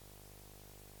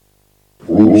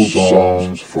Root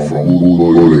songs from Good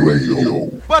Boy Radio.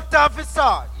 But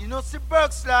officer, you know see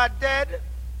Berksley dead?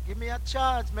 Give me a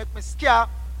chance, make me scare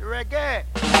the reggae.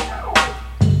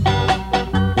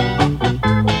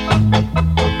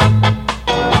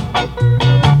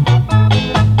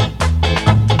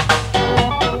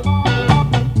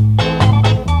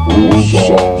 Root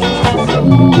songs from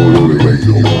Good Boy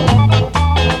Radio.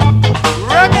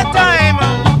 Reggae time!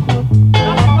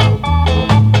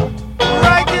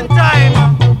 Right in time!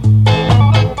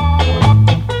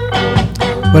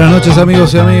 Buenas noches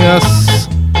amigos y amigas,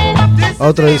 a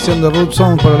otra edición de Root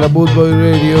Songs para la Good Boy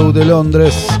Radio de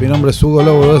Londres. Mi nombre es Hugo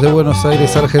Lobo desde Buenos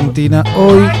Aires, Argentina.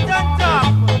 Hoy,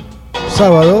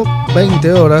 sábado,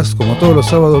 20 horas, como todos los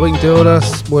sábados, 20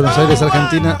 horas, Buenos Aires,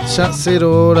 Argentina, ya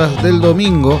 0 horas del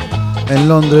domingo en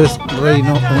Londres,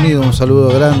 Reino Unido. Un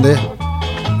saludo grande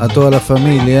a toda la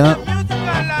familia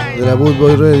de la Good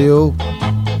Boy Radio.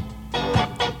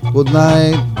 Good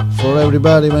night for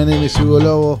everybody, my name is Hugo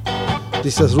Lobo.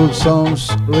 This is Root Songs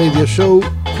Radio Show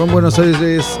from Buenos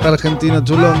Aires, Argentina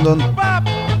to London.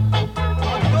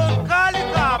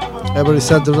 Every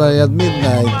Saturday at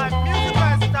midnight.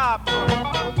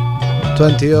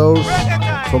 20 hours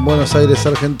from Buenos Aires,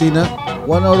 Argentina.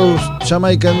 1 hour of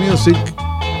Jamaican music.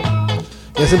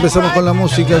 Y así empezamos con la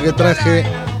música que traje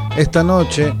esta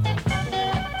noche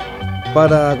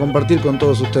para compartir con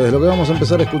todos ustedes. Lo que vamos a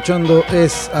empezar escuchando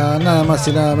es a nada más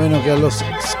y nada menos que a los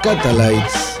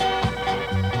Skatalites.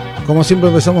 Como siempre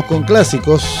empezamos con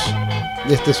clásicos,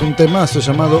 y este es un temazo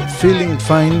llamado Feeling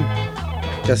Fine,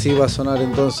 que así va a sonar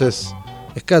entonces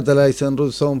Skatalites en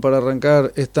Root Zone para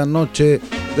arrancar esta noche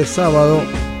de sábado.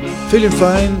 Feeling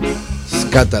Fine,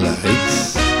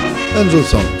 Skatalites en Root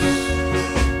Zone.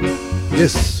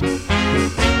 Yes.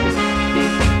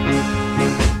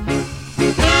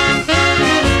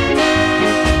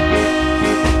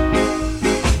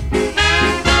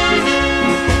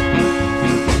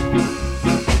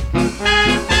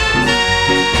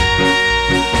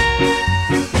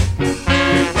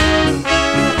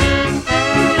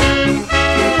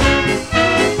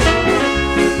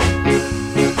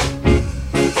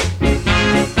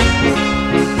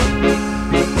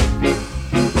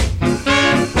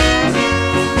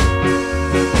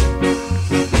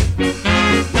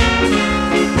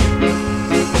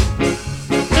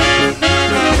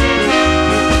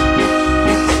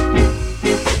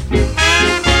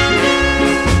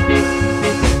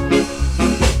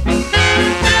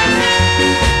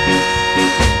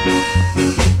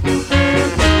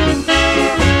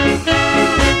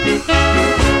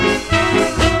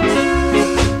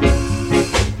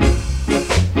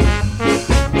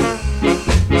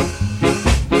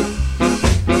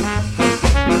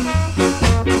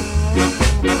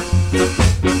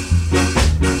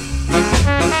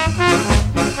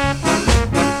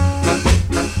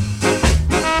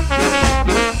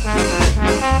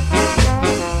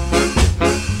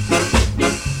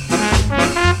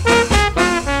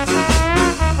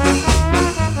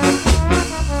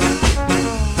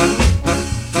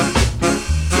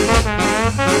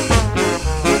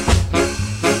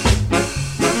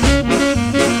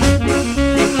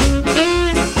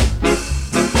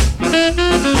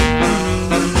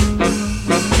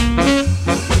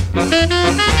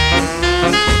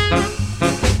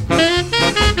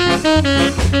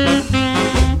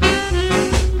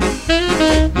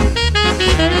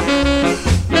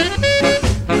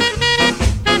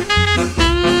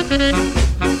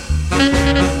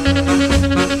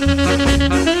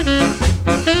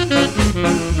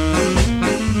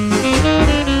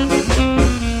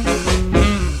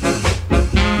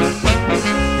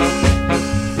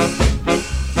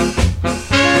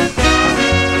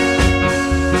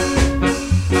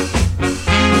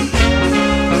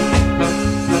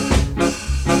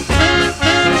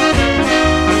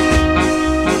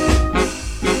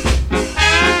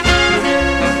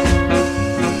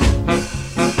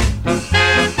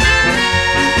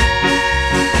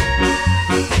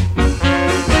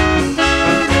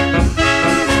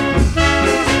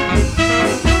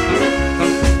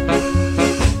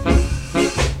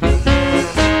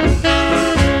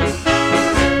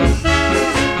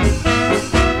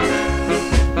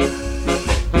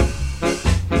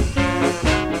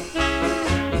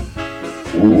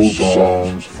 Root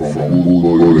songs from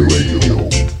Good Boy Radio.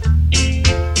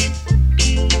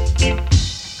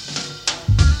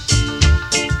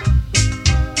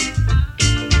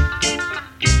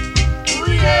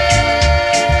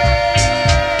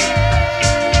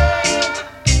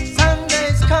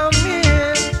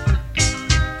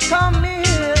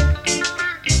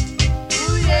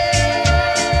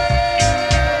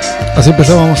 Así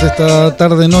empezábamos esta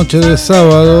tarde noche de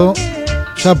sábado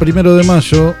Ya 1 de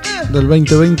mayo del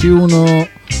 2021,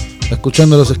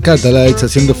 escuchando los Scatalites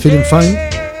haciendo Feeling Fine.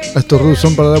 Estos rusos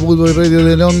son para la Bootboy Radio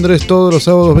de Londres, todos los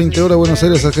sábados 20 horas, Buenos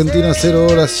Aires, Argentina, 0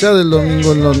 horas ya del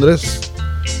domingo en Londres.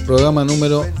 Programa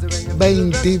número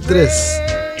 23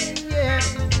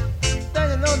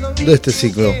 de este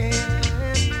ciclo.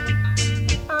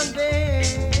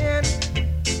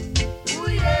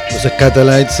 Los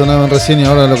Scatalites sonaban recién y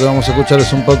ahora lo que vamos a escuchar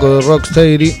es un poco de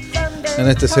Rocksteady en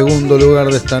este segundo lugar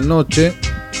de esta noche.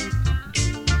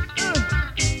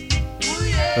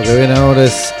 Lo que viene ahora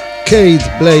es Kate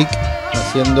Blake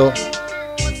haciendo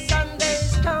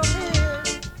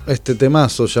este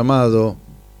temazo llamado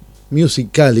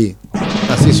Musically.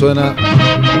 Así suena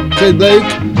Kate Blake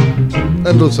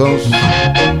en Root Sounds.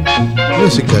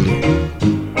 Musically.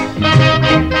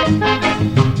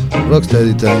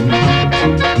 Rocksteady time.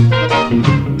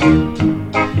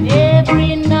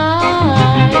 Every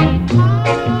night,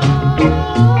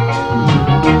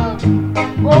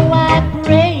 oh, I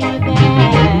pray that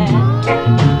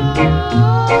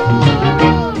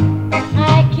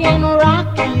I can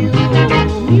rock you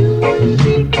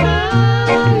musically,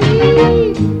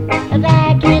 and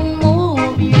I can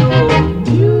move you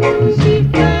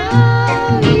musically.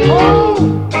 Oh,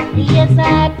 yes,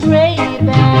 I pray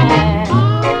that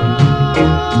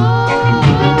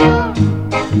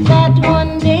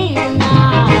one day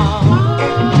now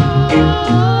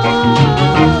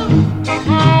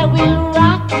I will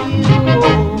rock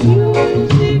you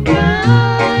musically,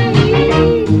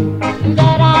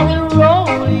 that I will roll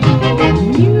you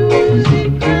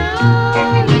musically.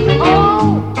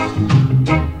 Oh,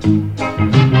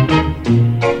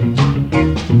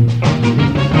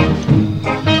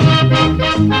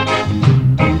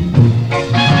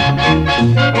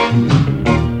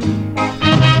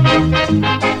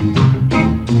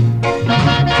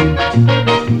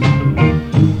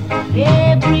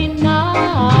 every night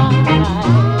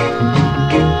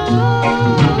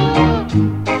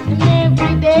and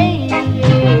every day,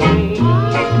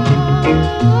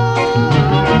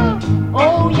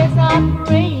 oh yes, I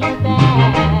pray that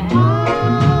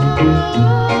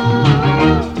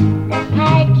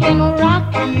I can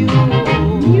rock you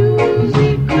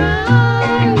musically,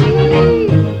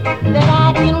 that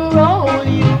I can roll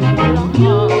you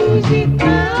musically.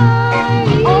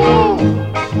 Oh,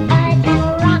 I can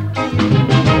rock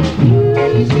you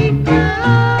musically,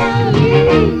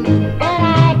 that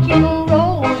I can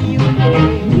roll you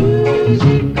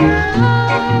musically.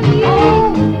 Oh.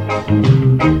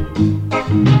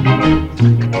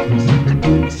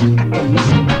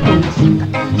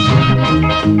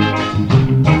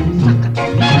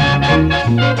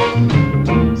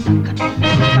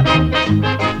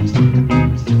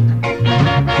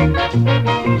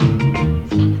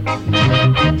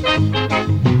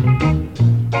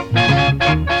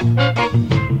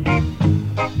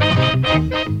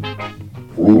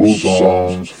 Root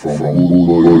Sounds from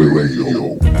Bootboy Radio.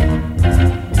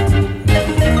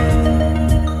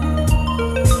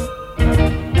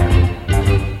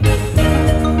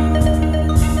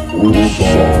 Root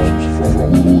Sounds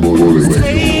from Bootboy Radio.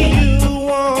 Say you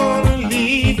wanna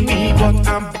leave me, but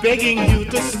I'm begging you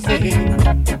to stay.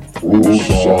 Root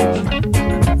Sounds.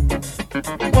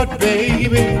 But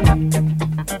baby,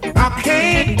 I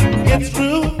can't get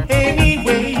through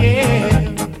anyway,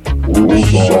 yeah. Root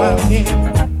Sounds.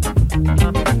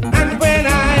 And when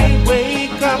I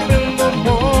wake up in the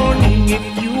morning, if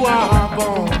you are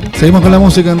born, Seguimos con la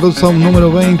música en Root Sound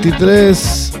número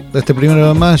 23 de este 1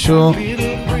 de mayo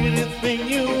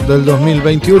del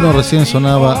 2021. Recién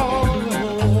sonaba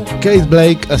Kate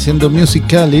Blake haciendo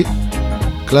Musically,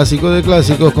 clásico de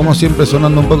clásicos, como siempre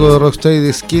sonando un poco de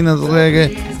Rocksteady, Skinhead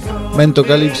Reggae, Mento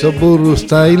Calypso, Burro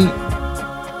Style,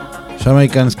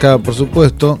 Jamaican Ska, por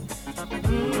supuesto.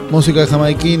 Música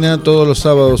jamaiquina todos los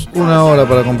sábados, 1 hora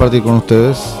para compartir con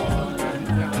ustedes.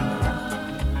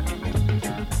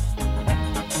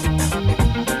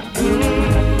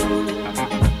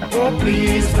 oh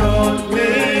please don't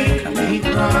make me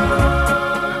cry.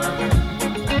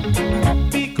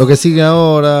 Lo que sigue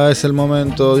ahora es el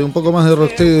momento de un poco más de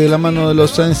Rocksteady de la mano de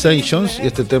los Sensations y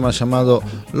este tema llamado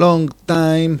Long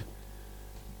Time.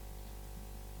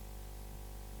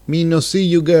 Me No See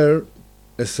You Girl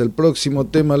es el próximo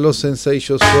tema. Los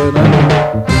Sensations suenan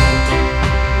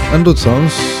en Root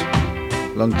Sounds.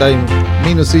 Long Time,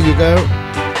 Me No See You Girl,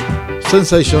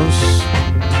 Sensations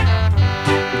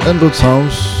en Root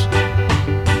Sounds.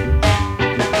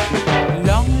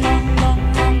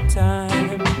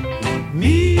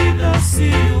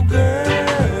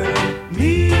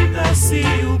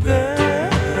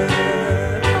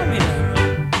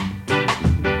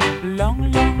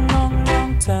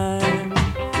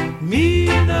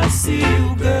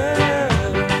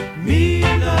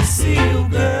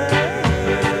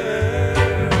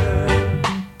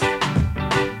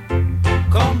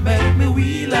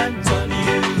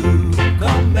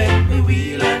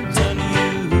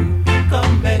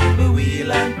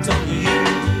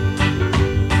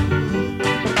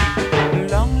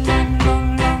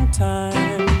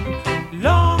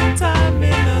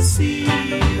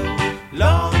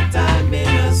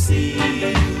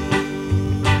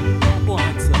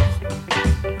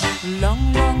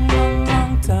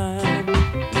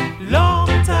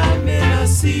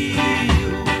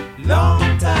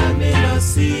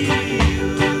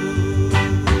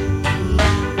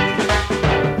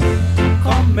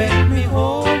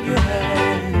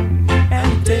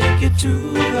 to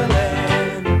the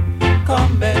land.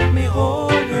 Come, let me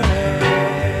hold your hand.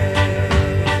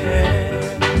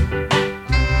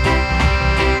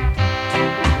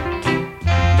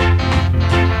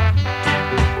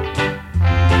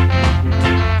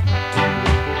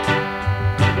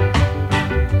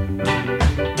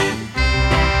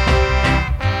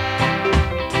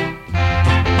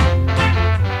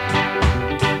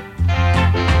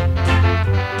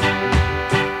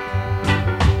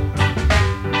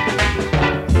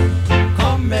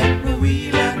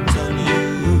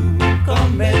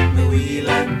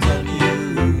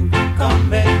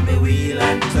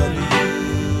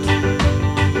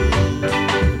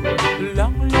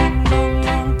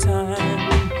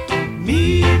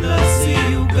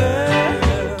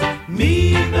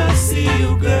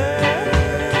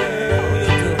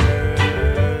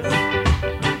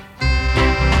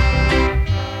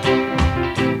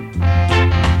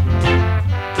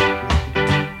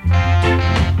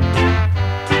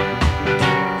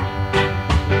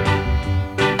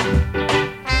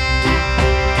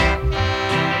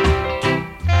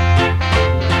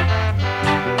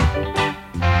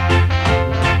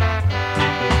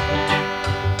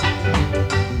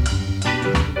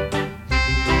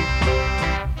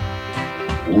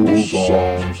 Rural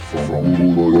songs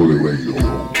from Rural Radio.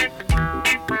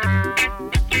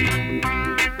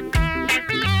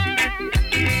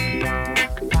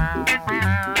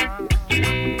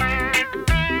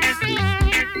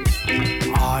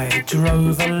 I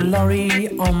drove a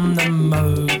lorry on the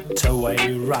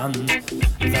motorway run.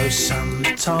 Though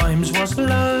sometimes was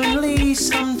lonely,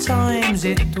 sometimes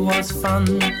it was fun.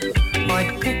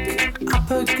 I'd pick up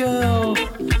a girl,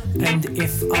 and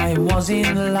if I was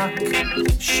in luck,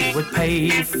 she would pay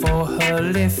for her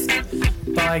lift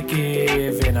by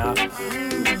giving up.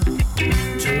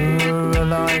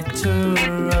 Tooralai,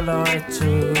 tooralai,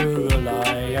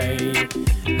 tooralai.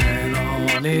 An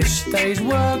honest day's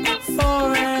work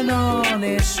for an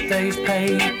honest day's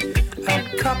pay. A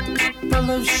couple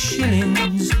of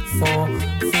shillings for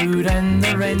food and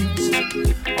the rent.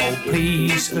 Oh,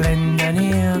 please lend an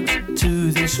ear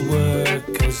to this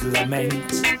worker's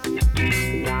lament.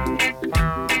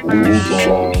 Rural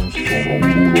songs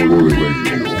from Rural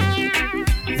Radio.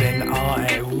 Then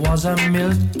I was a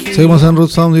milky. Seguimos en Root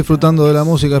Sound disfrutando de la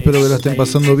música, espero que la estén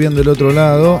pasando bien del otro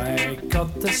lado. I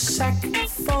got the sack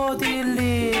for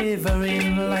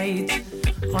delivering late.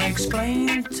 I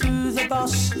explained to the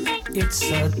boss it's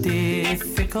a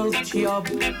difficult job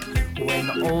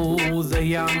when all the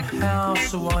young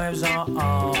housewives are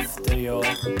after your.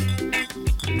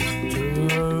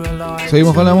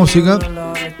 Seguimos con la música.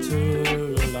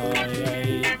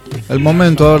 El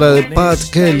momento ahora de Pat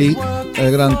Kelly,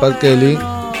 el gran Pat Kelly.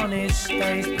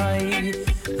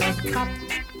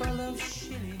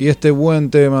 Y este buen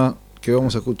tema que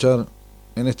vamos a escuchar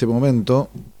en este momento,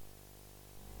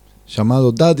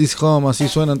 llamado Daddy's Home. Así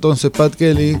suena entonces Pat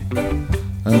Kelly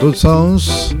en Root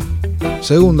Sounds,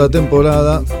 segunda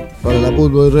temporada para la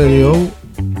Bootboy Radio.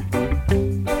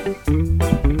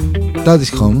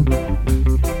 Daddy's Home.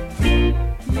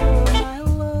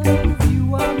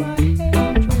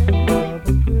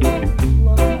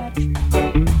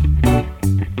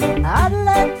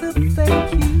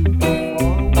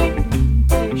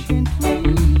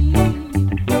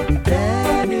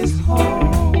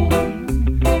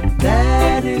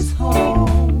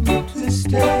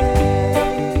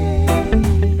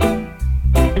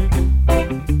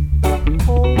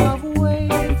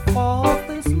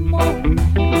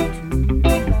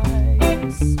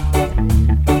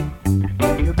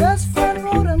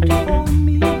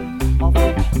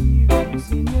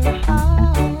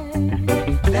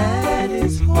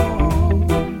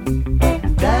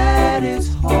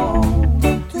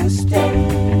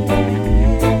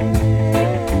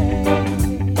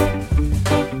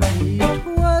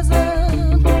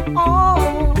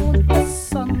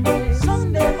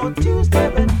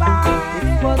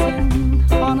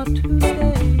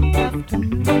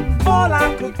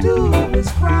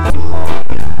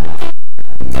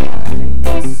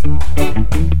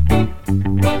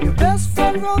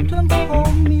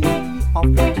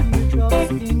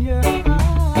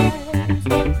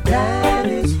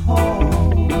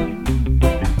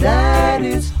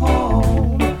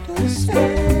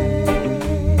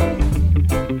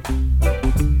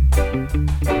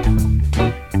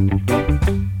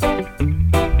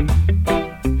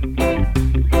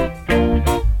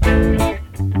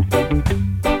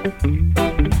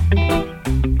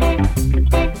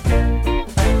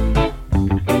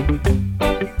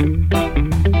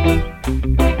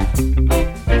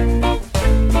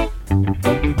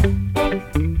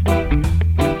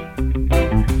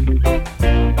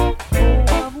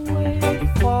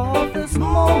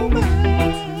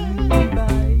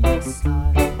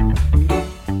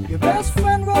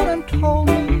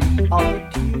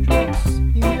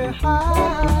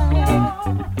 high.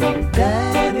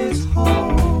 That is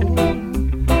home.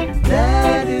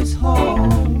 That is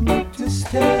home to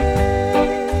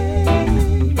stay.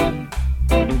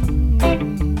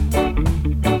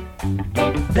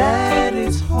 That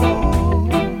is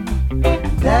home.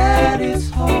 That is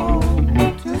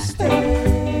home to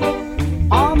stay.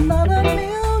 I'm not a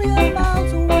million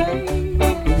miles away.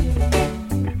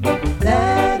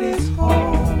 That is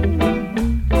home.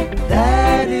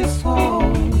 That is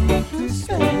home to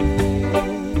stay.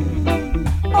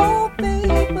 Oh, baby,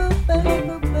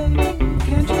 baby, baby,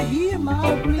 can't you hear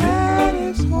my plea? That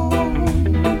is home.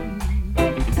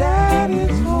 That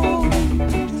is home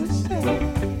to stay.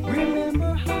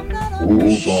 Remember how not a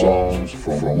All songs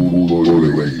from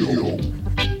Rulo Radio.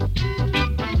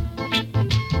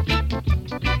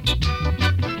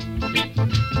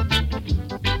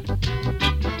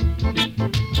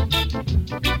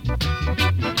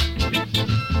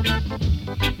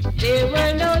 There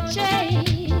were no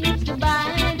chains to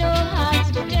bind our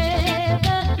hearts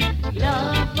together.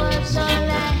 Love was all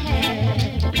I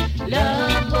had.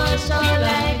 Love was all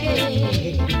I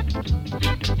gave.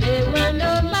 There were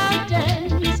no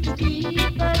mountains to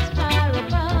keep us far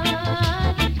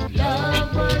apart.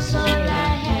 Love was all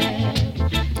I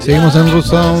had. Seguimos en Root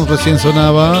Sounds, recién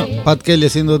sonaba Pat Kelly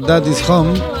haciendo That Is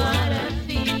Home.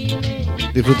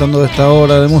 Disfrutando de esta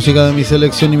hora de música de mi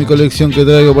selección y mi colección que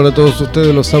traigo para todos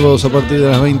ustedes los sábados a partir de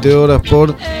las 20 horas por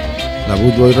la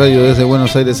Bootboy Radio desde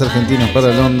Buenos Aires, Argentina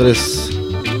para Londres.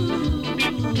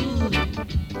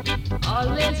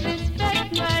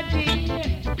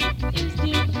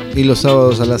 Y los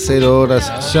sábados a las 0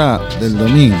 horas ya del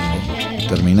domingo,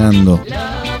 terminando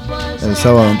el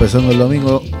sábado, empezando el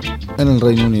domingo en el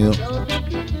Reino Unido.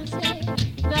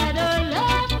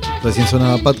 Recién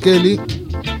sonaba Pat Kelly.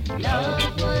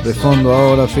 De fondo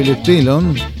ahora Philip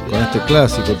Dillon con este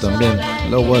clásico también,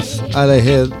 Love Was All I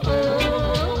Had.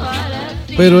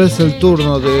 Pero es el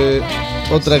turno de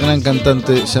otra gran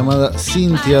cantante llamada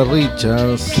Cynthia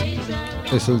Richards.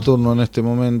 Es el turno en este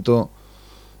momento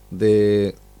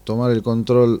de tomar el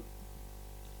control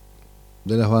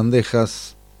de las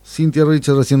bandejas. Cynthia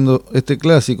Richards haciendo este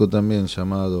clásico también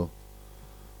llamado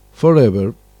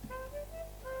Forever.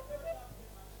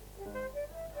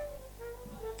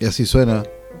 Y así suena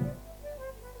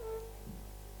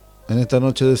en esta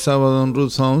noche de sábado en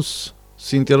Root Sounds,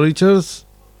 Cynthia Richards,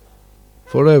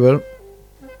 Forever.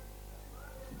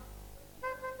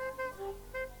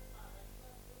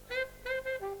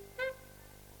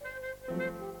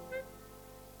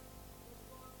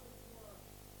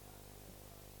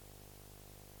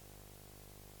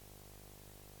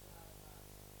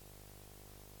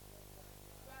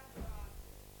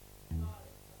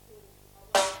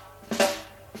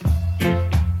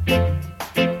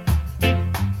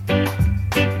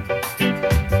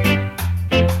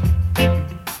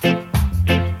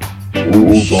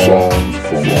 All songs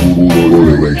from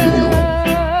Rulo Radio.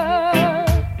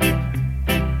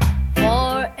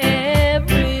 For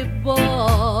every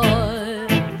boy,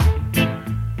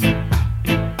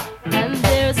 and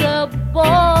there's a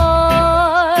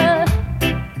boy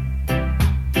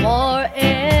for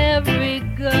every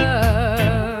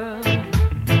girl.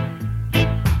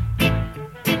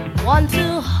 Want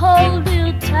to hold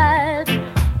you tight,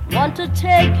 want to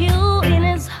take you in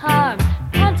his heart,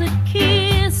 want to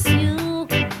kiss you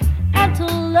and to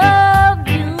love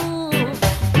you,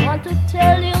 want to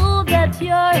tell you that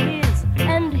you're his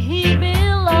and he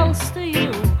belongs to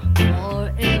you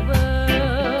forever.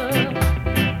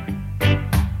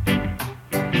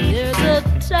 There's a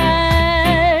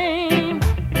time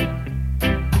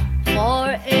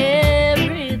for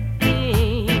everything,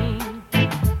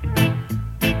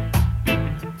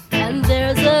 and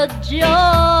there's a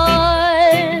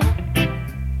joy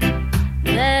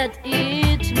that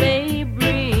it may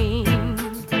bring.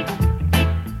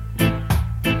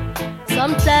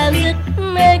 Sometimes it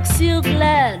makes you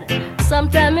glad,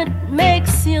 sometimes it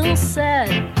makes you sad,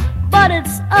 but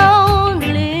it's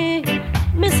only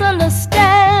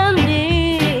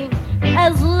misunderstanding.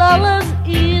 As long as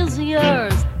he's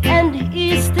yours and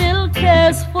he still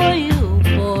cares for you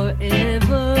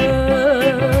forever.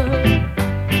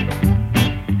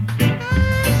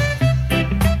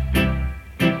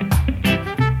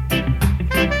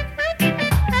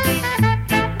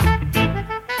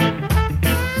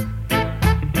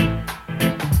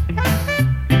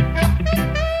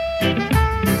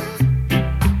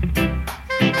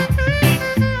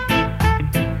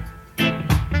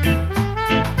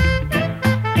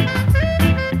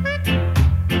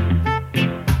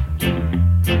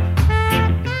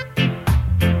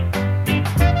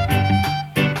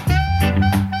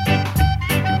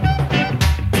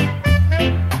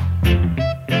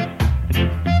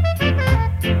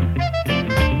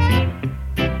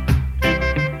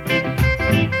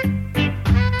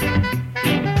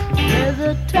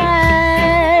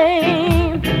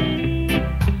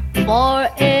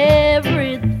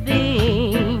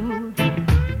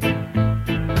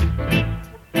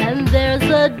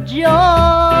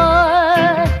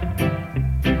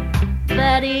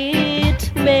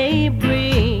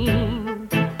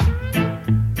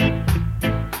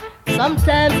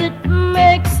 Sometimes it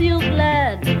makes you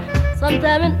glad,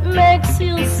 sometimes it makes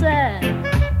you sad,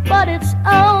 but it's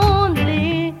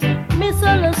only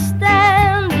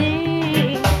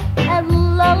misunderstanding. As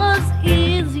long as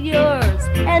he's yours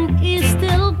and he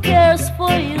still cares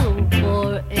for you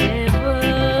forever.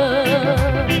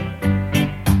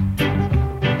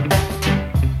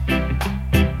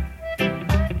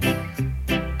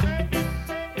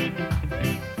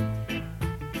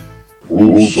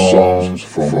 Rural songs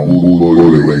from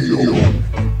Rural Radio.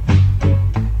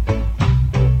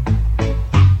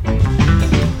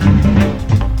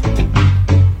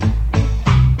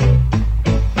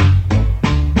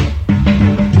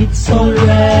 It's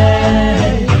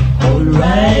alright,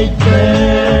 alright,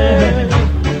 girl.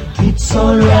 It's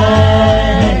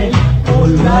alright,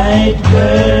 alright,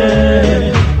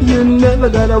 girl. You never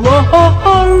gotta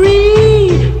worry.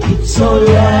 It's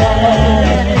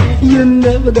alright. You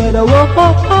never gotta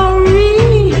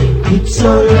worry. It's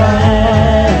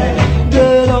alright.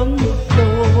 Get on the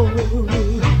phone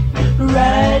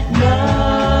right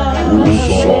now.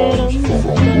 Rural songs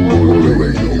from Rural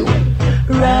Radio.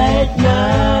 Right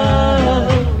now.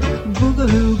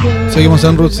 Boogaloo girl. Seguimos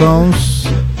en Root Sounds,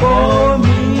 For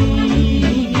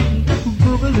me.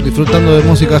 Boogaloo disfrutando de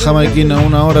música jamaiquina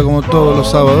una hora como todos los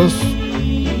sábados.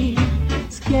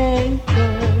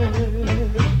 skanker.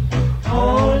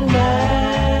 All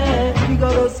night we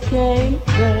got a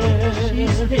skanker.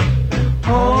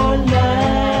 All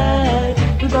night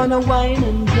we gonna wine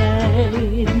and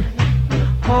dine.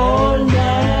 All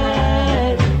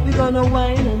night we gonna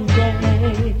wine and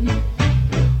dine.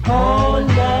 All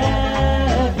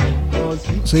night. 'Cause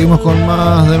it's Seguimos con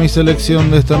más de mi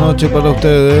selección de esta noche para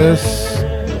ustedes.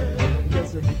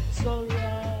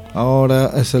 alright.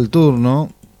 Ahora es el turno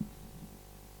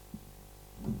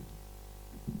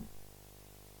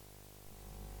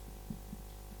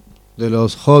de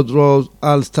los Hot Rod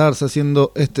All Stars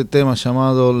haciendo este tema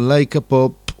llamado Like a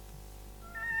Pop.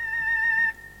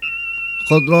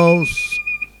 Hot Rose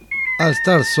All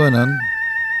Stars suenan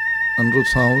en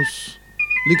Roots House.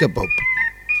 Like a Pop.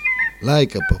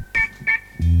 Like a Pop.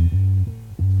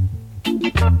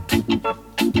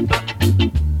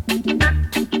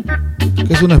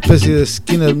 Que es una especie de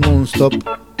Skinner Moonstop,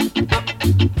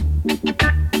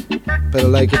 pero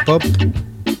Like a Pop.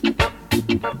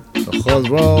 Los Hot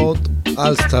Rod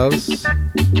All Stars.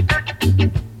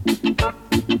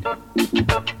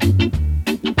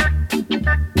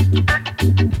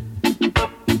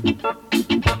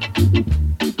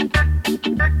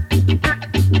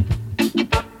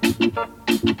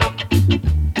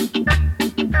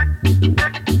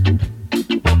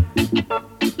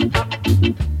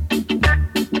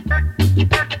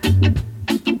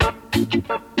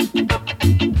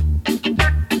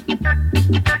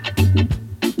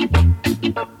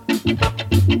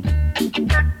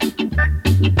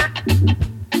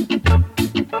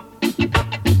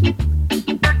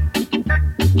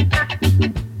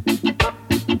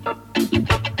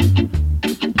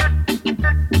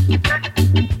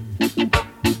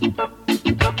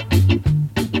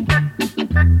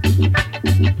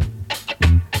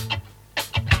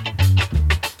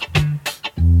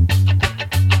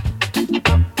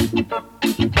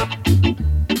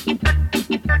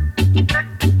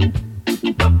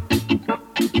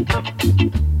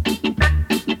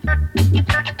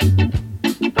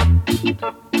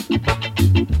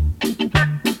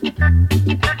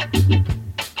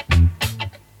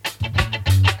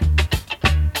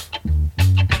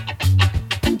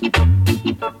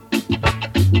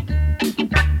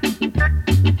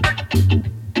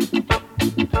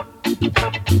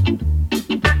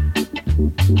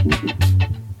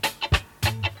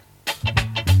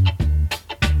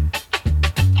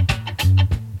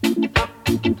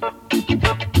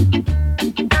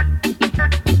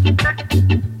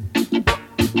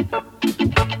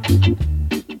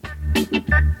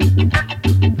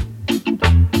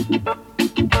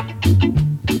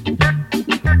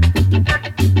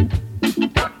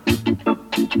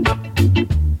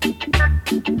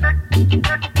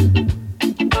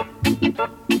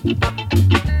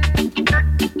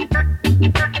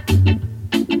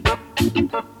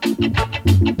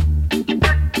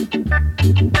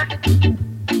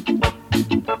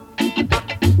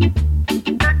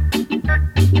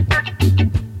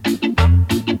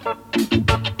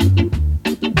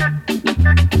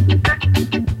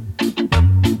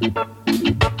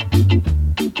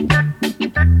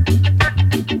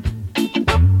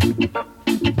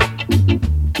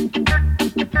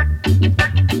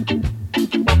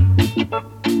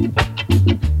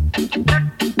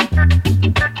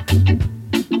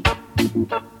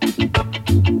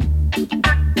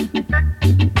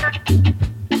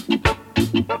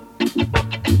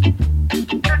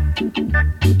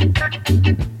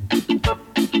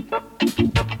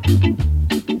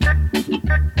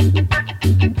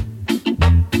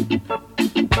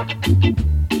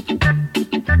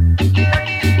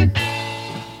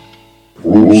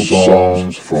 Good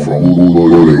songs from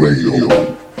Rulo Radio.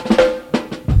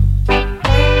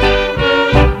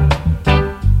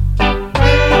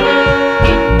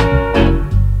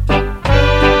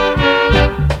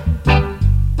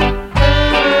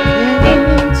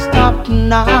 Can't stop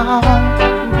now.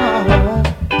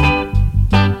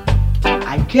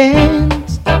 I can't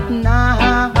stop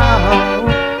now.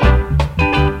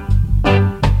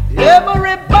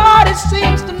 Everybody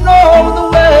seems to know the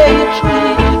way you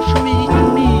treat me,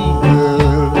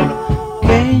 girl.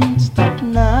 Can't stop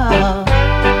now.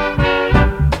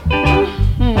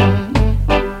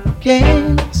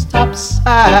 Can't stop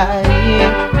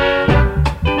sighing,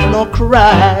 no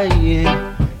crying.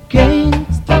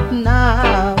 Can't stop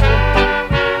now.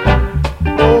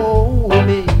 Oh,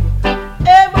 baby.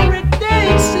 Every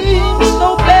day seems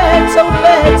so bad, so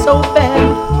bad, so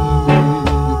bad.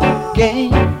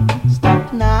 Can't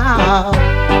stop now.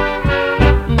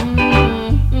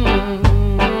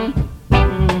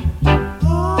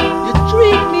 You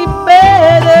treat me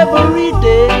bad every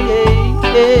day.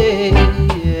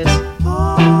 Yes.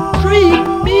 Treat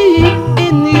me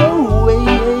in your way.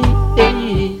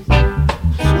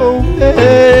 So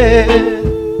bad,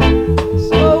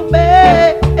 so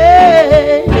bad.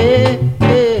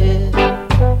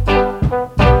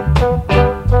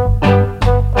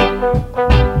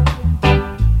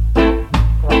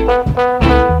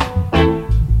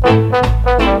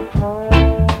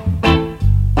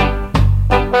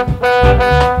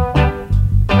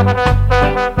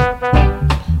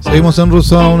 Seguimos en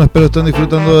Rusound, espero estén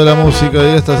disfrutando de la música y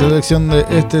de esta selección de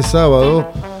este sábado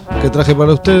que traje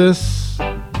para ustedes.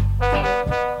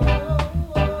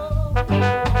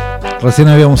 Recién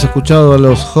habíamos escuchado a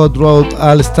los Hot Rod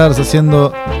All Stars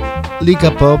haciendo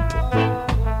Lika Pop.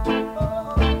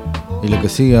 Y lo que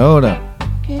sigue ahora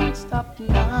Can't stop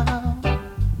now.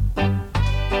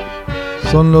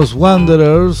 son los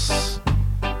Wanderers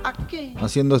I can't.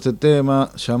 haciendo este tema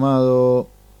llamado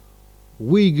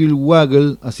Wiggle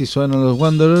Waggle, así suenan los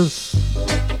Wanderers.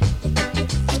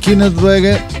 Skinhead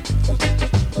Reggae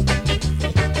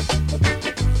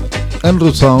en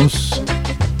Root Sounds.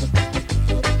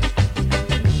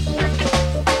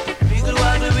 Wiggle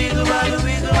waggle, wiggle waggle,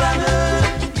 wiggle waggle.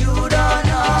 You don't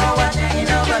know what's hanging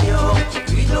over you.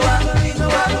 Wiggle waggle, wiggle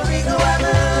waggle, wiggle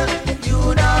waggle.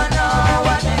 You don't know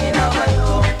what's hanging over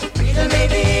you. Wiggle me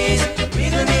this,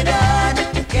 wiggle me that.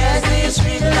 Guess this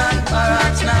wiggle and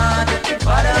perhaps not.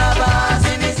 Father of us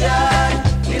in his yard.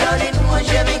 Without it, one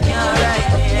Chevy can't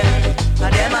ride in.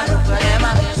 And them a look, and them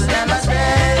a kiss, them a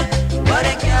spell. But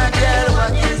they can't tell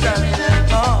what is the reason.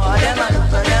 Oh, them a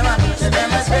look, and them a kiss,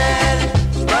 them a spell.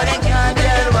 But they can't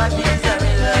tell what is the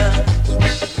reason.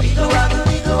 Wiggle waggle,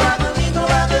 wiggle waggle, wiggle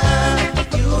waggle.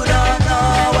 You don't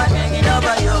know what's hanging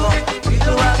over you.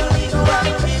 Wiggle waggle, wiggle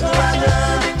waggle, wiggle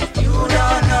waggle. You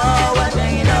don't know what's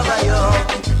hanging over you.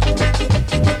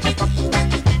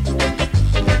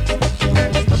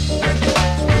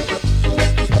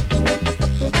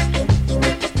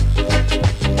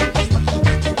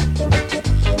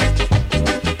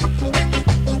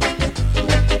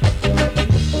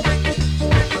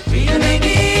 Wiggle me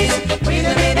this,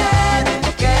 wiggle me that.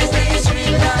 Guess this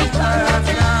wiggle and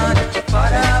perhaps not.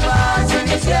 Father of us in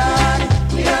his yard.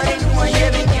 We don't need one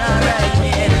Chevy can't ride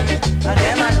in. And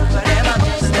them a look, and them a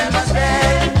kiss, them a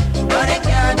spell. But they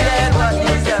can't tell what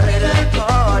is the riddle.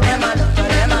 Oh, them a look, and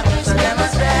them a kiss, them a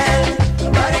spell.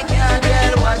 But they can't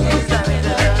tell what is the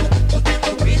riddle.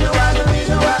 Wiggle waggle,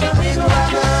 wiggle waggle, wiggle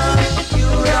waggle. You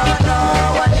don't know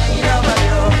what's hanging over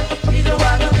you. Wiggle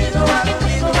waggle, wiggle waggle,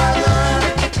 wiggle waggle.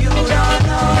 You don't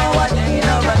know what's hanging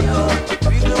over you.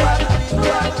 Wiggle waggle, wiggle waggle,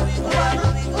 wiggle waggle, wiggle waggle, wiggle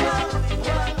waggle, wiggle waggle.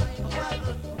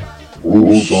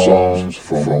 Good songs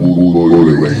from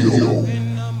Rulo Radio.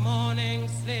 In the morning,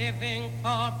 slaving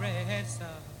for bread, sir,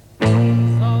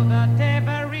 so that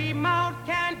every mouth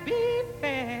can be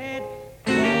fed.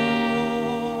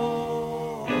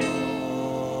 Oh,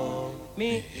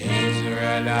 me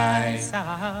Israelites,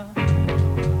 sir.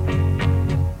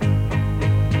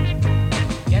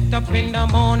 Get up in the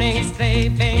morning,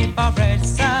 slaving for bread,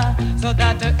 sir, so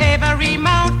that every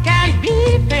mouth can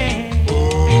be fed. Oh,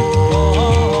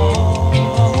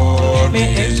 me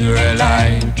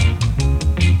Israelite.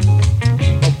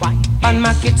 My wife and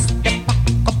my kids, they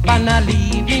pack up and I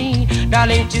leave me.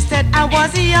 Darling, she said I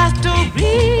was yours to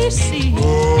receive. Oh,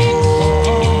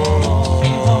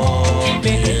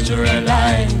 me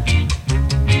Israelite.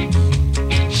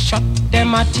 Shut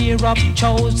them a tear up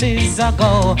choices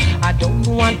ago. I don't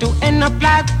want to end up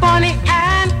like Bonnie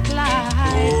and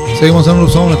Clyde. Seguimos en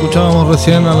Root, escuchábamos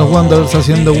recién a los Wanderers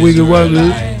haciendo Wiggle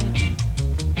Waggle.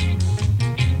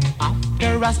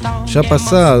 Ya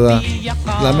pasada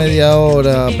la media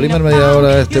hora, primer media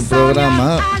hora de este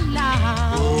programa.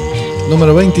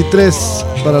 Número 23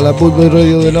 para la Bootboy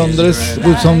Radio de Londres.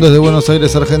 Good Sound desde Buenos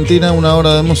Aires, Argentina. Una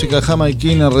hora de música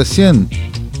jamaiquina recién.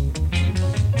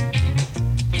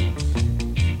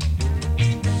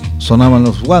 Sonaban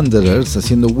los Wanderers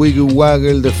haciendo Wiggle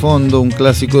Waggle de fondo, un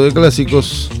clásico de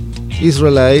clásicos.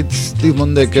 Israelites, Steve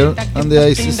Mondecker and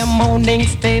the Isis.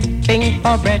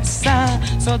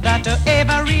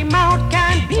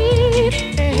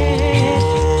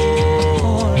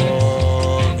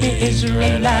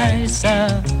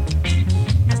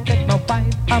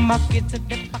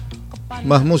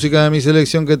 Más música de mi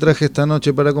selección que traje esta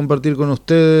noche para compartir con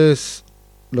ustedes.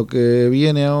 Lo que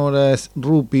viene ahora es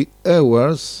Rupi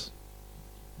Edwards,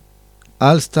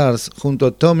 All Stars junto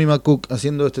a Tommy McCook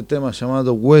haciendo este tema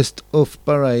llamado West of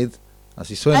Parade.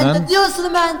 Así suenan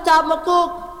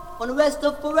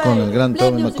con el gran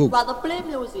Tommy McCook.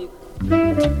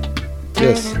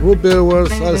 Yes, Rupi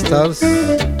Edwards, All Stars.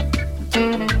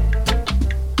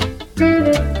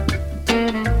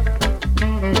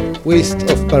 West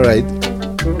of Parade.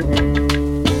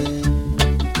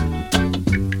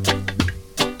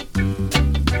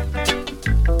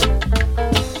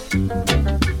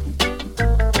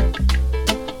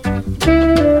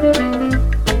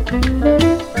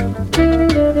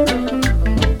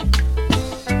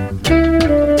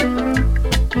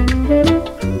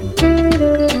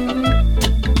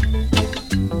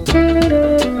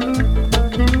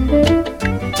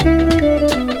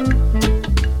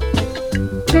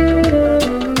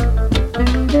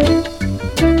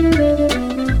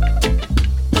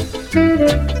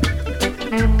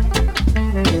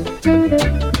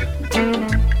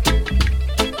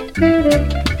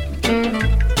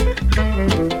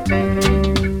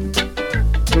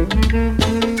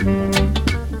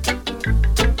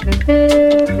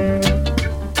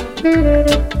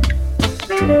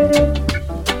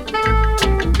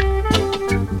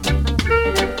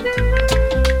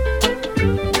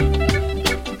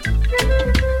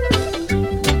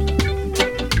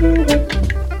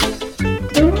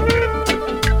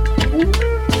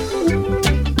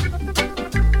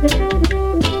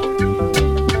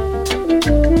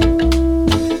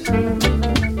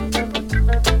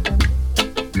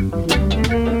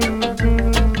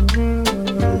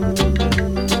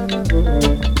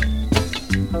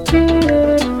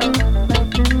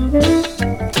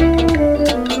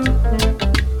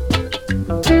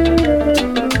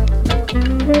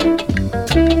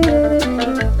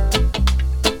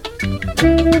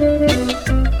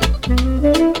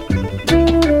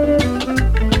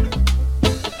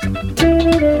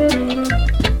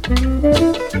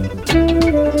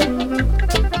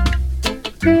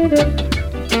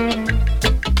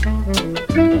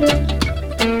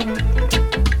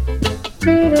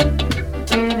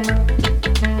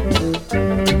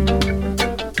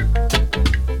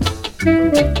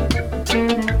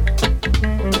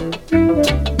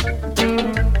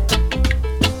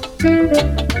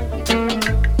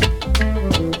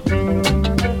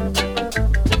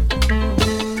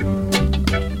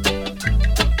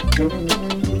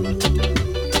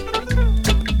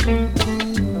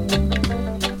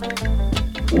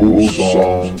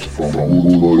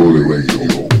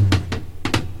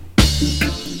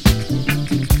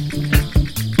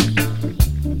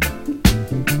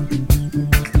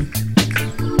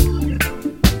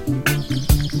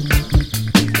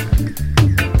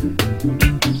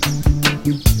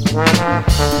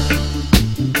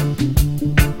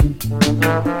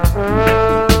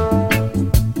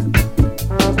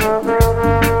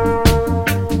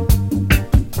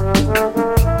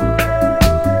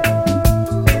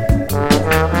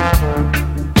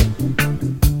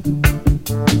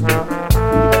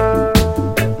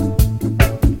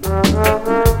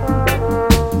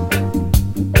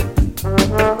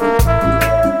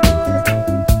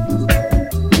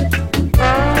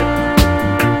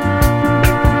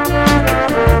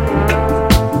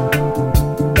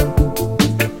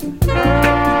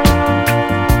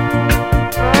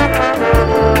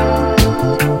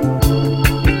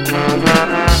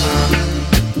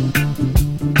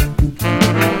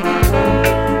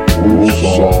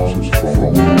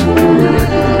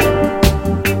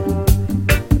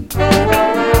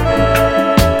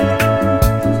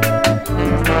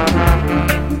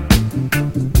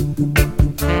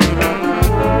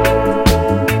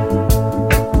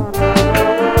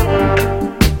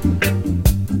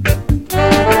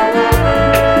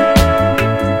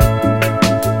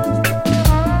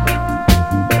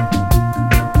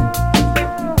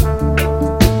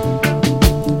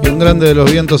 Grande de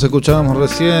los Vientos escuchábamos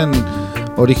recién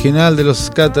original de los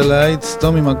Scatolites,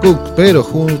 Tommy McCook, pero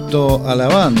junto a la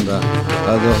banda,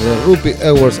 a los de Rupi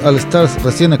Edwards All Stars.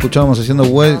 Recién escuchábamos haciendo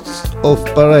West of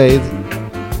Parade,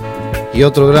 y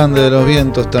otro grande de los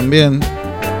vientos también,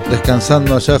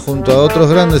 descansando allá junto a otros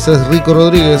grandes, es Rico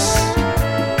Rodríguez.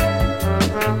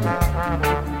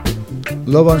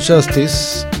 Love and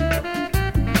Justice,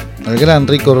 el gran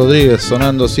Rico Rodríguez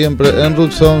sonando siempre en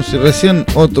Root Sounds, y recién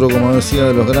otro, como decía,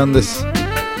 de los grandes,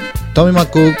 Tommy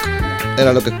McCook,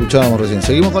 era lo que escuchábamos recién.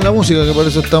 Seguimos con la música, que por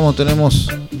eso tenemos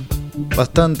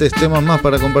bastantes temas más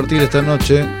para compartir esta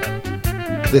noche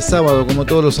de sábado, como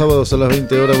todos los sábados a las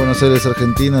 20 horas, Buenos Aires,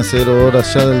 Argentina, 0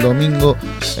 horas ya del domingo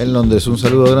en Londres. Un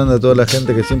saludo grande a toda la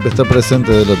gente que siempre está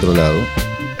presente del otro lado.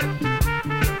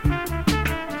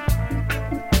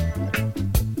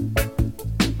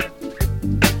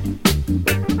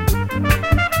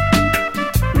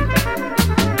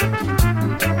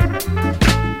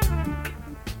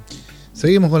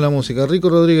 Seguimos con la música. Rico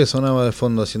Rodríguez sonaba de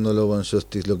fondo haciendo Love and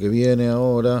Justice. Lo que viene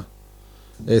ahora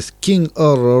es King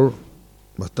Horror.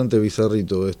 Bastante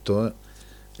bizarrito esto,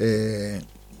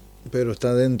 pero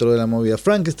está dentro de la movida.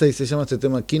 Frankenstein se llama este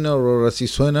tema, King Horror, así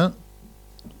suena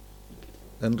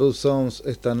en Root Sounds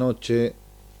esta noche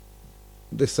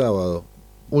de sábado.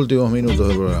 Últimos minutos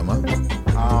del programa.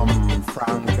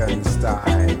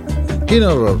 Frankenstein, King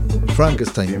Horror, the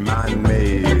Frankenstein.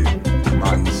 man-made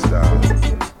monster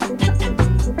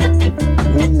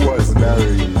who was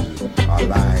buried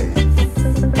alive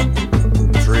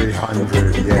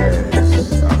 300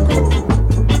 years ago.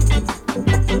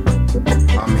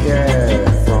 I'm here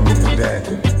from the dead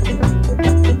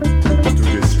to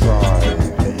destroy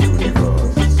the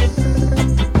universe.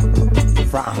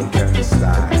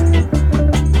 Frankenstein,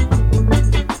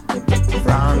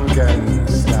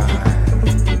 Frankenstein,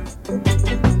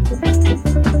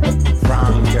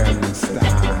 Frankenstein.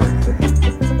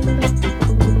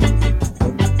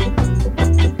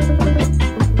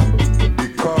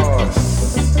 Because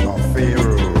of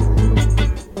Pharaoh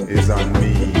is on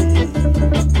me,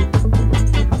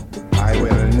 I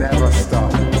will never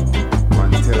stop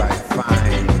until I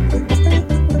find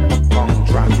Count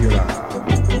Dracula,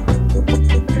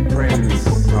 the Prince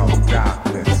of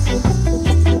Darkness.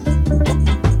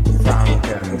 Frankenstein, Frankenstein.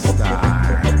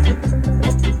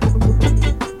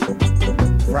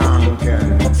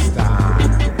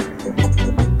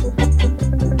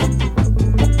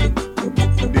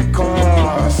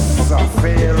 Because of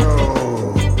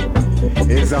Pharaoh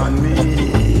is on me,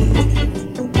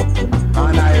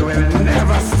 and I will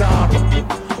never stop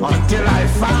until I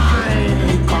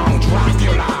find Count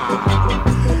Dracula,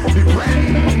 the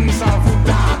Prince of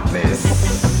Darkness.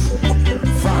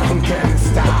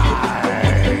 Frankenstein,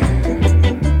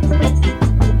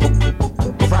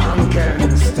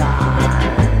 Frankenstein.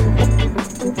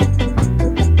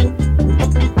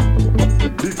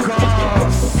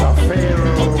 Because of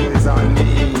Pharaoh is on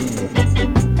me,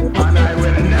 and I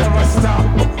will never stop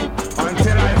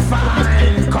until I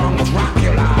find Count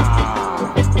Dracula,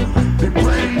 the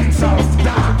Prince of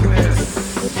Darkness.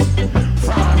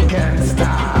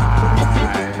 Frankenstein,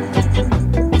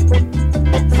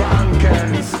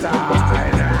 Frankenstein,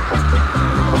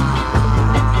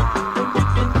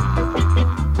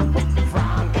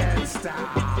 Frankenstein.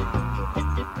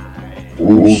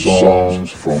 Root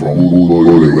Sounds from Budo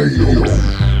Radio.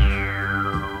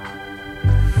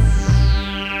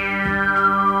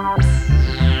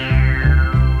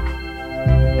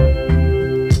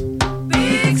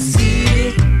 Big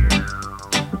city,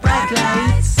 bright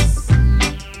lights,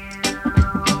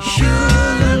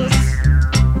 sure looks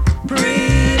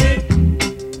pretty.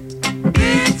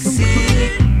 Big city,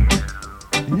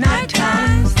 night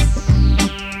times,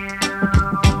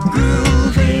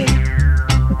 groovy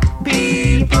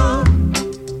people,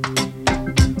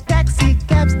 taxi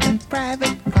cabs and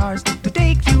private cars to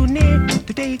take you near,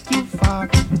 to take you far.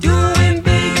 Doing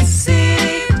big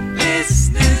city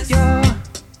business, your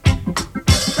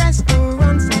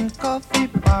restaurants and coffee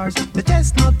bars, the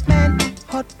Chestnut Man,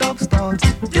 hot dog stalls.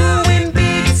 Doing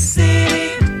big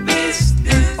city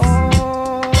business,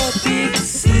 oh, big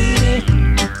city.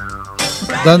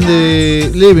 Dandy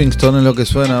Livingstone es lo que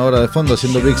suena ahora de fondo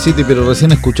haciendo Big City, pero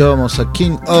recién escuchábamos a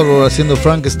King Horror haciendo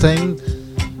Frankenstein,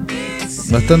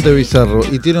 bastante bizarro,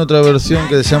 y tiene otra versión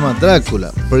que se llama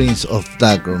Drácula, Prince of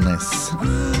Darkness,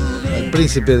 el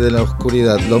príncipe de la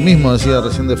oscuridad. Lo mismo decía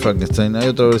recién de Frankenstein. Hay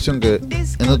otra versión que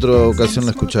en otra ocasión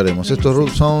la escucharemos. Esto es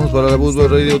Root Sounds para la Budo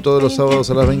Radio todos los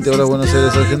sábados a las 20 horas, Buenos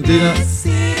Aires, Argentina.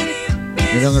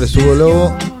 Mi nombre es Hugo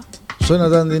Lobo. Suena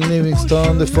Dandy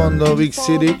Livingstone de fondo, Big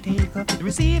City.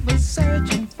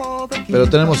 Pero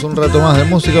tenemos un rato más de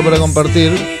música para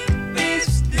compartir.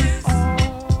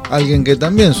 alguien que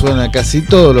también suena casi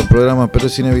todos los programas, pero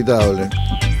es inevitable,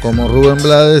 como Rubén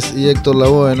Blades y Héctor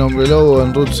Lavoe en Hombre Lobo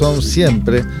en Root Sound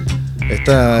siempre.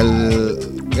 Está el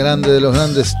grande de los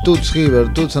grandes, Toots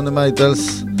Hibbert, Toots and the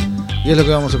Maytals, y es lo que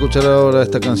vamos a escuchar ahora,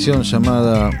 esta canción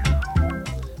llamada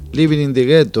Living in the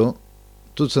Ghetto,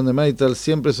 Toots and the Maytals,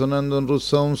 siempre sonando en Root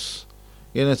Sounds,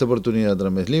 y en esta oportunidad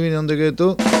también Living in the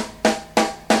Ghetto,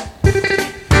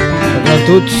 acá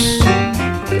Toots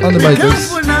and the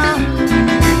Maytals,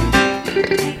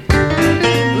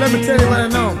 Let me tell you what I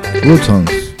know. Root Sounds.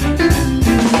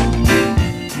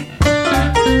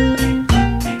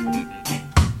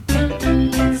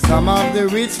 Some of the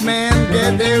rich men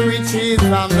get their riches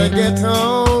from the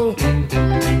ghetto.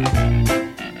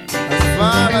 As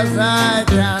far as I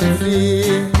can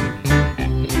see,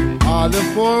 all the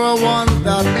poorer ones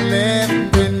that live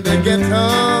in the ghetto,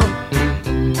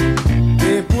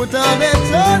 they put all their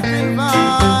trust in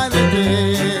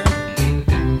vanity.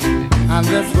 And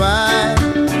that's why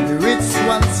the rich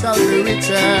ones shall be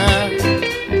richer,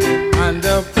 and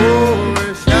the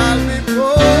poor shall be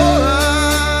poorer.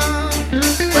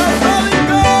 That's how it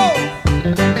goes.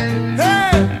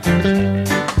 Hey,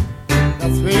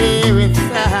 that's where it's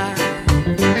at.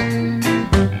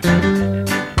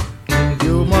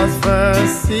 You must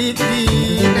first seek ye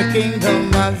the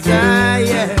kingdom of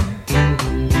Zion,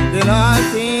 then all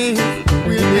things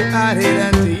will be added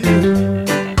unto you.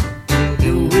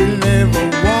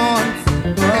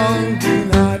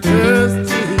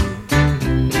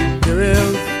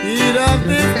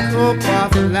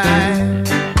 Of life,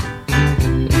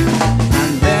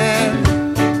 and then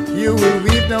you will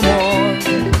weep no more.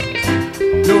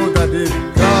 Know that it's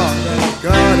God and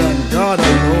God and God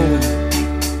alone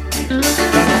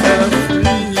that set us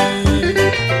free.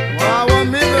 Our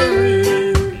misery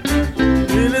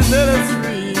really set us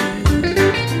free.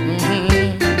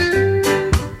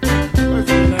 What's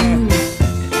your name?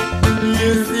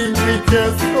 You see, with your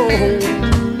soul,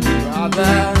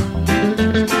 brother.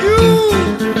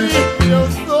 Your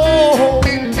soul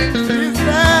is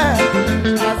there.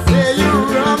 I say you're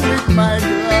wrong with my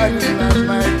God, and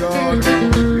my God with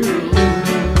you.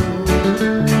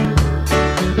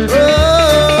 Oh,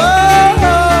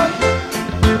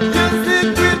 you sit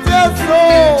with your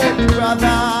soul,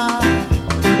 brother.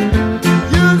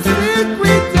 You sit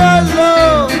with your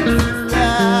love,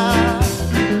 sister.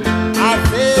 I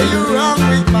say you're wrong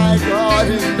with my God,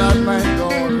 and not my God.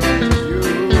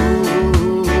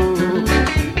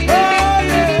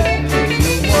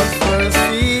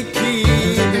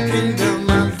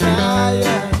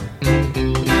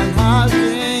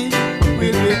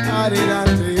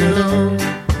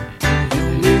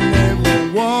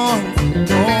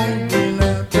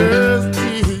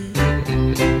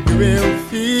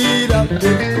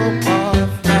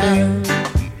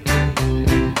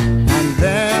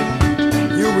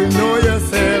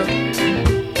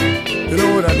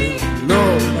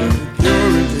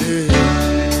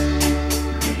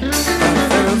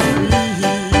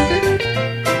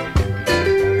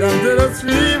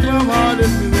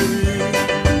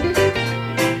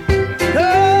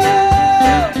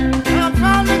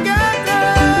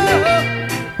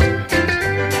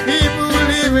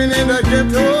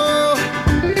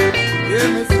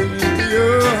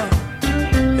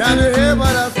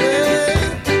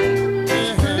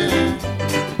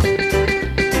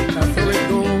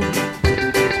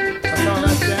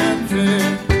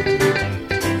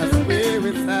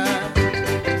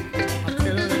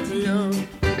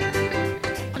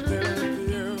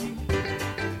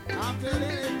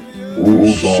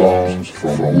 Rural songs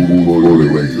from Rural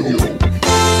Radio.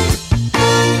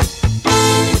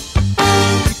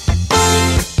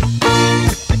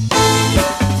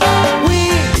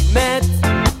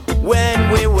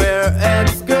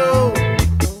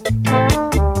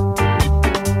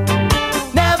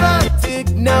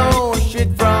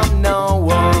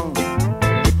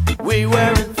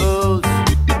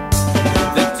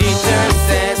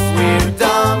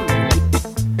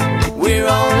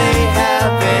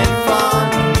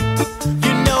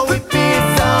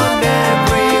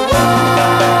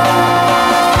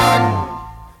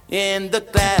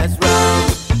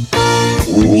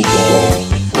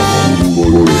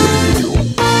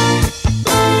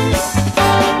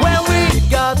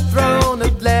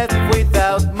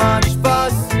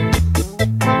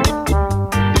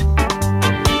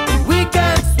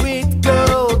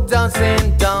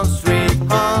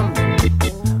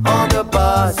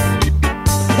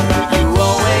 You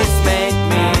always make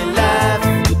me laugh.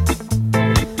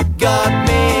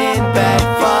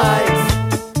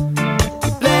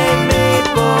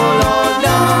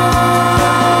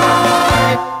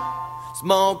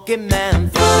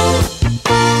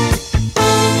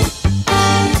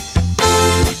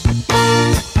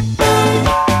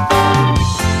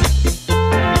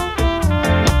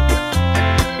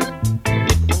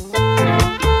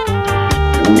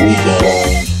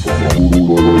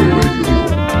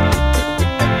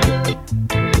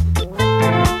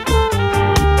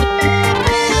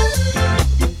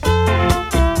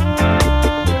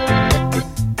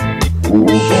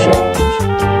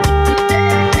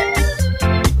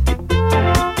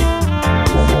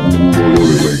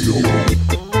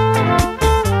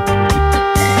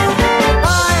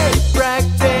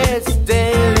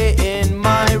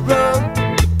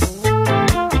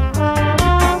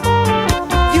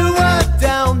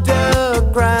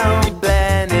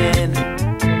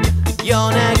 your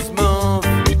next move?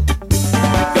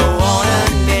 Go on a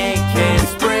naked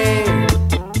spree.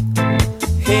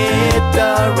 Hit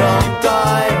the wrong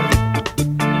guy.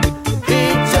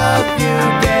 Each of you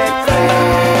get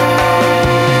clean.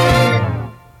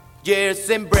 Years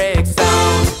in break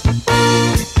sound.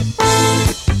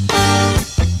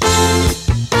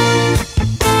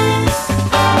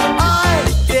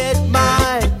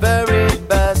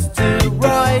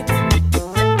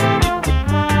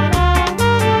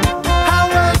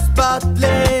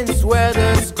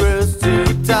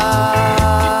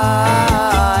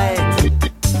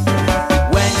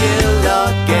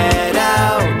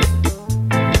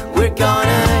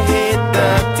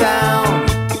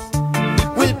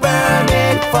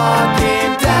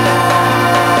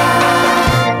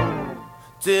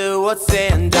 What's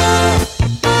in the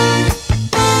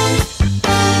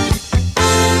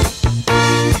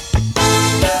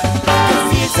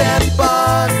Cause years have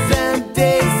passed and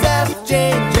days have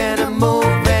changed, and I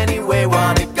move anywhere I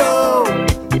wanna go.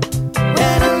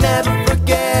 And I'll never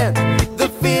forget the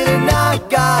feeling I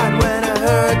got when I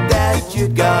heard that you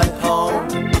got home.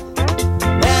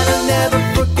 And I'll never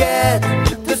forget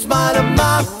the smile on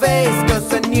my face,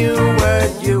 cause I knew where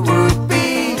you would be.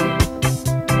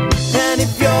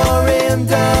 If you're in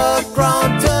the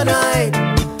crowd tonight,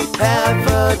 have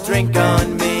a drink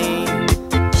on me,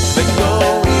 but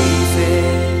go easy,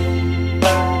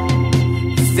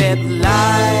 set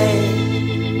light.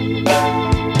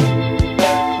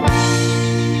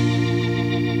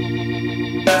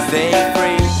 Stay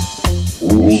free.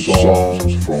 Root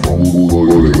Sounds from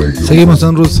Rulo Radio. Seguimos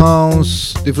en Root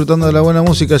Sounds, disfrutando de la buena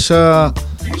música, ya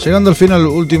llegando al final,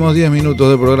 últimos 10 minutos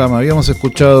del programa. Habíamos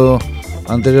escuchado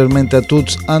anteriormente a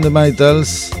Toots and the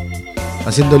Maytals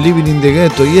haciendo Living in the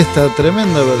Ghetto, y esta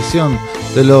tremenda versión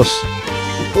de los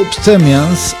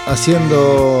Upstemians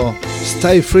haciendo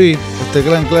Stay Free, este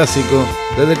gran clásico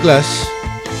de The Clash.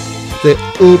 The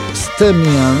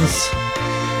Upstemians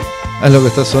es lo que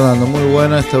está sonando, muy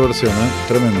buena esta versión,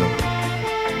 tremendo.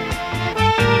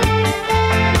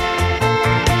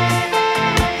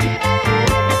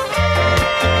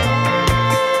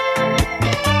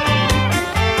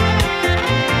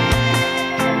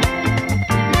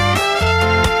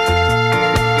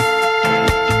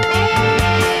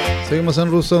 Seguimos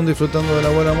en Root Sound disfrutando de la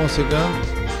buena música.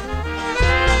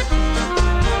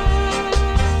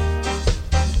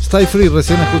 Stay Free,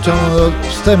 recién escuchamos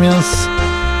de Stemians.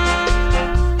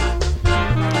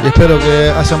 Y espero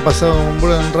que hayan pasado un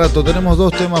buen rato. Tenemos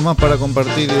 2 temas más para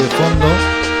compartir de fondo.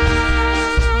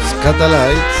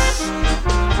 Scatalites,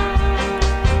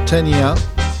 Tenia.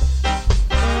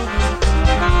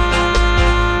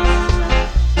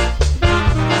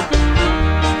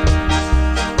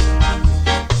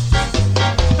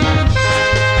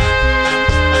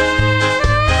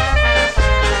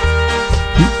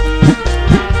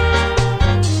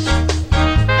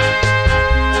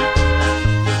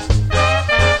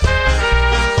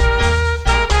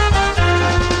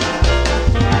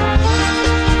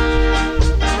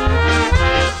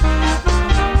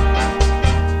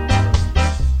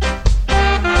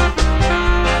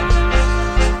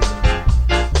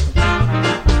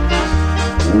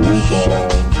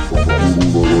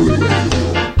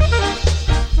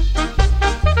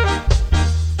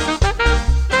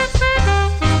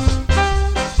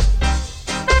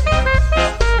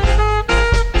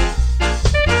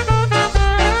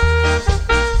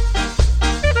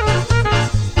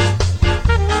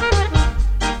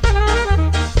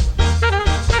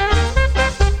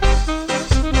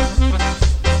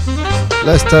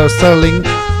 Lester Sterling,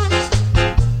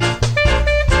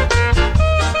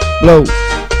 Blow.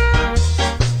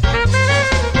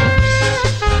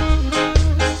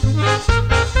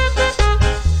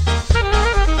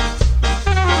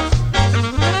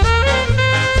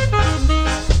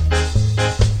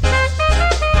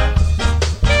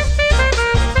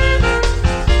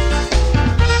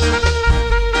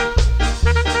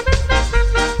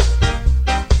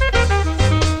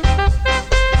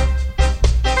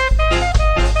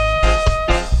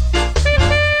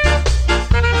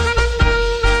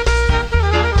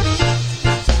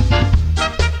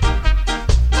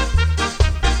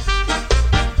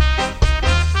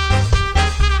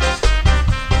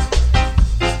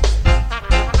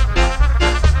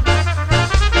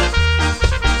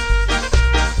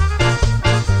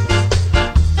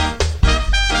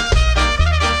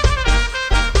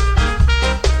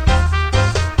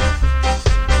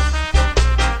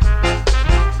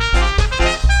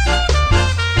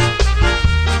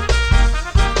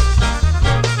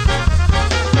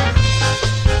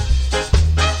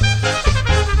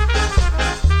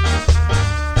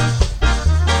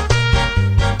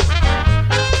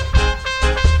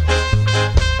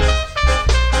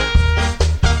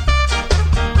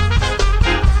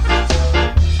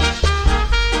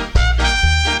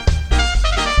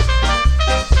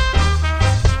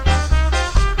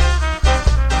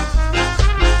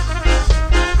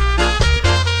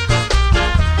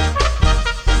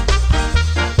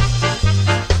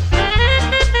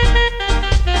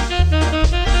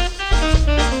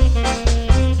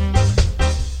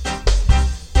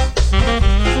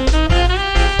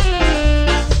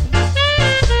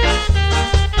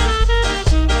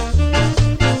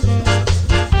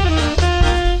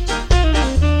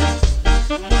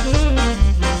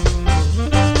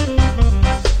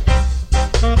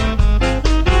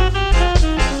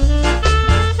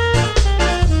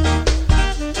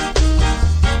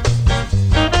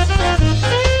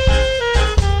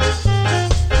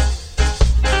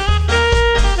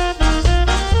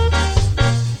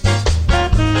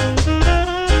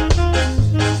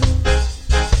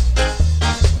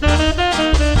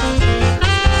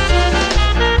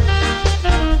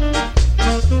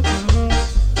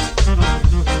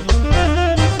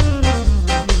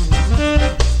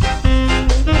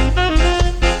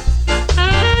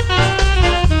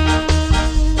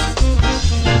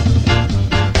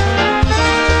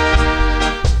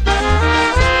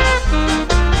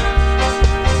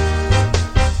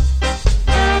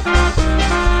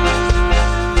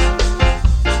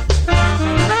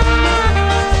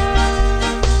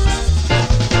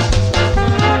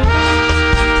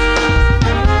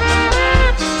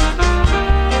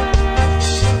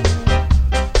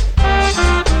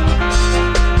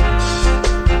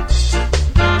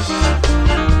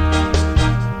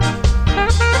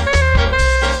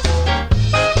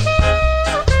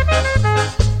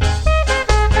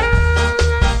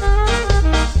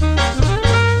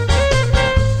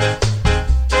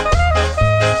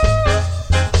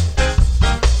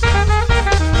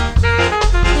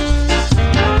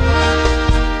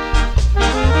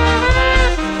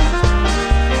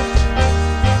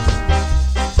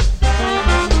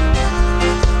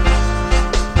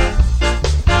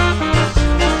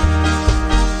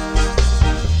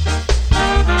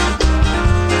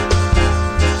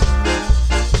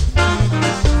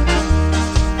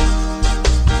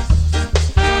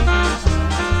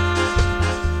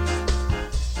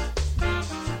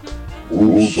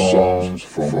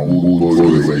 from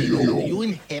Ruloy Radio. You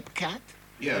in Hepcat?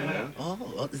 Yeah, man.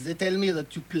 Oh, they tell me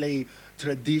that you play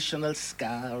traditional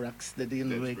ska, rocksteady,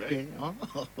 and That's reggae. Oh,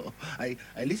 I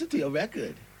listen to your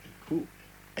record. Cool.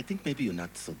 I think maybe you're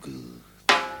not so good.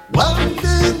 One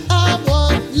thing I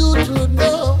want you to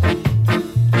know,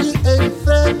 we ain't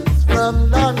friends from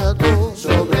long ago.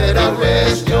 So better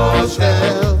rest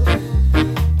yourself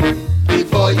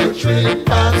before you trip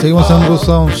and Seguimos en fall. Blue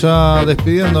Sound ya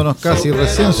despidiéndonos casi.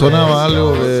 Recién sonaba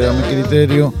algo que a mi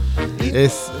criterio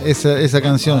es esa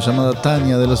canción llamada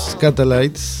Tania de los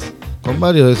Scatalites, con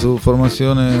varios de sus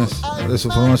formaciones, de su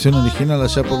formación original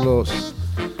allá por los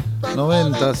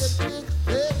 90s.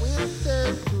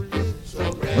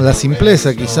 La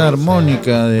simpleza quizá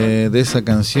armónica de esa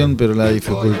canción, pero la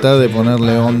dificultad de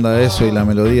ponerle onda a eso y la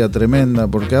melodía tremenda,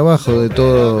 porque abajo de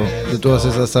todas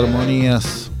esas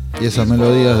armonías y esas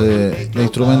melodías de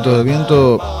instrumentos de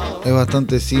viento es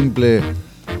bastante simple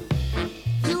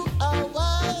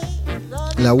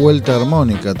la vuelta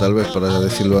armónica, tal vez, para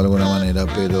decirlo de alguna manera,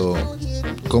 pero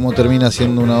cómo termina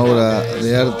siendo una obra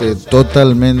de arte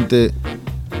totalmente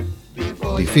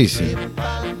difícil.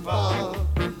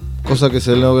 Cosa que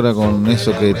se logra con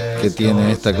eso que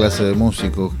tiene esta clase de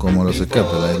músicos como los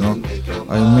Scatalites, ¿no?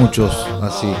 Hay muchos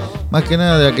así, más que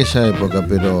nada de aquella época,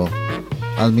 pero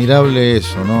admirable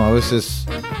eso, ¿no? A veces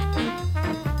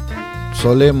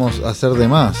solemos hacer de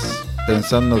más,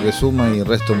 pensando que suma y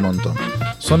resta un montón.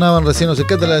 Sonaban recién los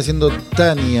Scatalites haciendo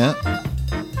Tania.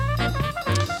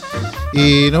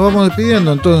 Y nos vamos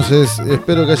despidiendo entonces.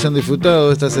 Espero que hayan disfrutado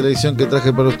de esta selección que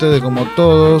traje para ustedes, como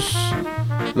todos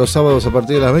los sábados a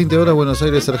partir de las 20 horas, Buenos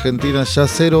Aires, Argentina, ya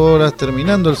 0 horas,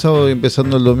 terminando el sábado y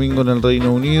empezando el domingo en el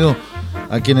Reino Unido.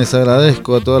 A quienes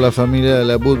agradezco, a toda la familia de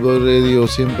la Bootboy Radio,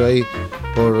 siempre ahí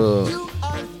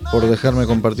por dejarme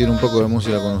compartir un poco de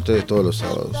música con ustedes todos los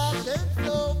sábados.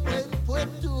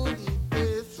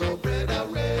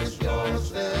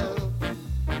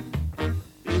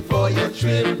 Before you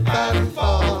trip and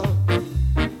fall,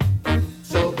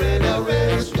 so better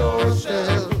rest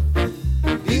yourself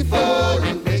before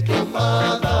you make your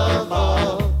mother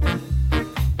fall.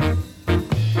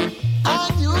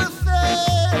 And you say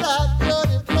that you're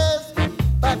depressed,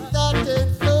 but that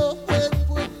ain't so when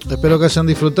put Espero que hayan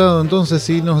disfrutado entonces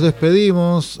y nos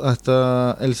despedimos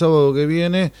hasta el sábado que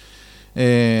viene,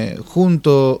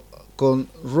 junto con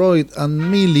Royd and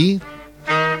Millie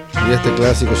y este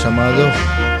clásico llamado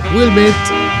We'll Meet.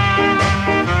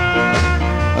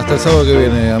 Hasta el sábado que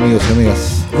viene, amigos y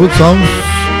amigas. Good Sounds,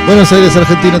 Buenos Aires,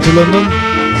 Argentina to London,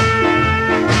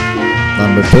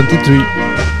 number 23.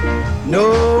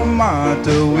 No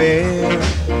matter where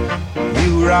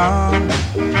you run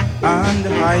and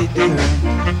hide there,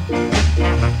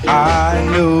 I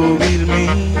know we'll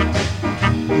meet,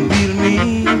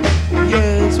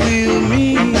 yes we'll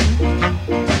meet.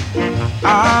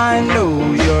 I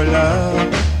know your love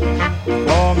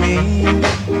for me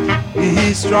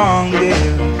is strong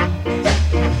there,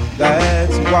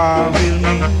 that's why we'll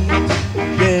meet,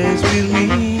 yes we'll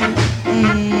meet,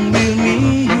 we'll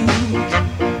meet.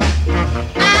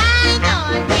 I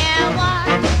don't care what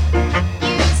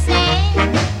you say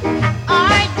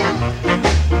or do.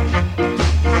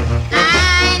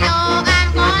 I know I'm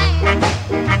going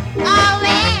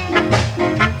away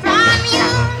from you,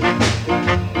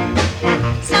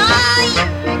 so you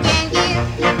can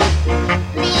give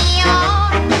me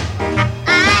all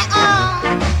I own.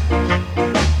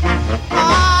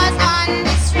 'Cause on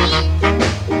the street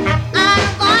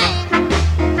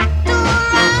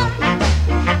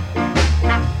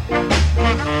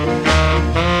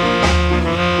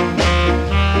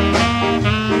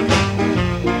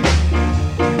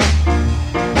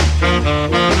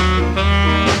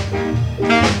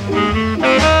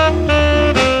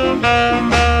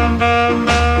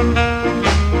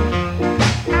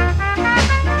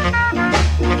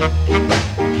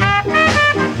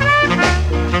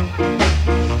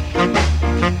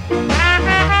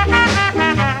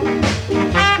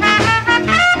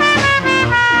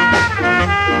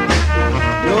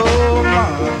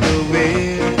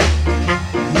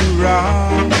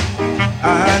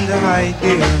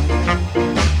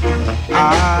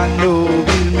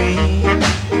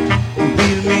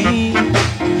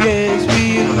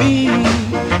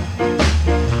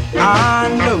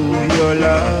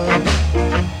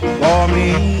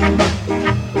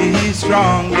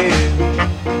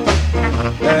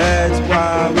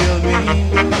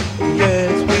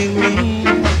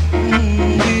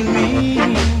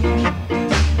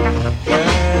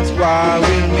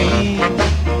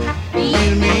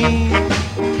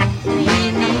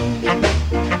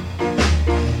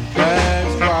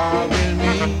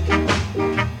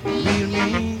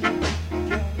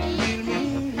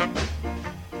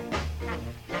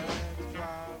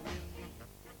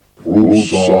Rude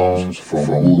songs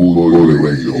from Rude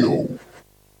Radio.